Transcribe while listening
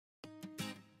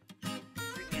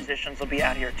musicians will be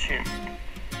out here too.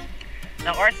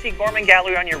 Now, R.C. Gorman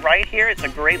Gallery on your right here, it's a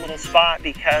great little spot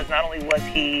because not only was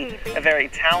he a very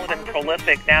talented and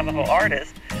prolific Navajo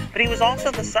artist, but he was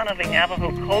also the son of a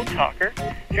Navajo code talker.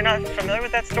 If you're not familiar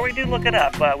with that story, do look it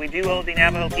up. We do owe the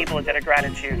Navajo people a debt of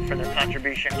gratitude for their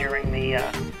contribution during the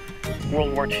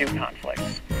World War II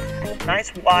conflicts.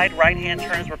 Nice wide right-hand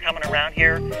turns we're coming around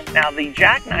here. Now, the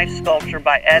jackknife sculpture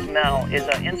by Ed Mell is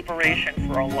an inspiration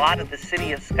for a lot of the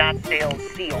city of Scottsdale's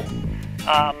seal.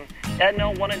 Ed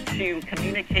Mell wanted to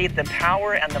communicate the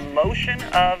power and the motion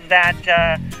of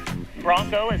that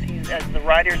Bronco as the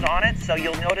rider's on it, so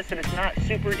you'll notice that it's not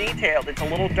super detailed. It's a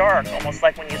little dark, almost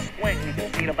like when you squint, you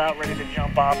can see it about ready to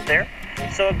jump off there.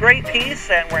 So a great piece,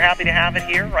 and we're happy to have it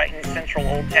here right in central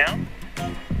Old Town.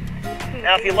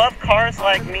 Now, if you love cars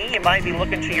like me, you might be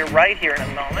looking to your right here in a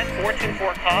moment.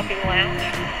 424 Coffee Lounge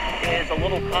is a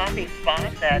little coffee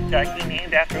spot that he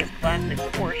named after his classic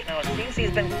Porsche. Now, it seems he's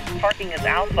been parking his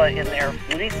Alpha in there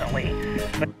recently,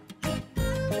 but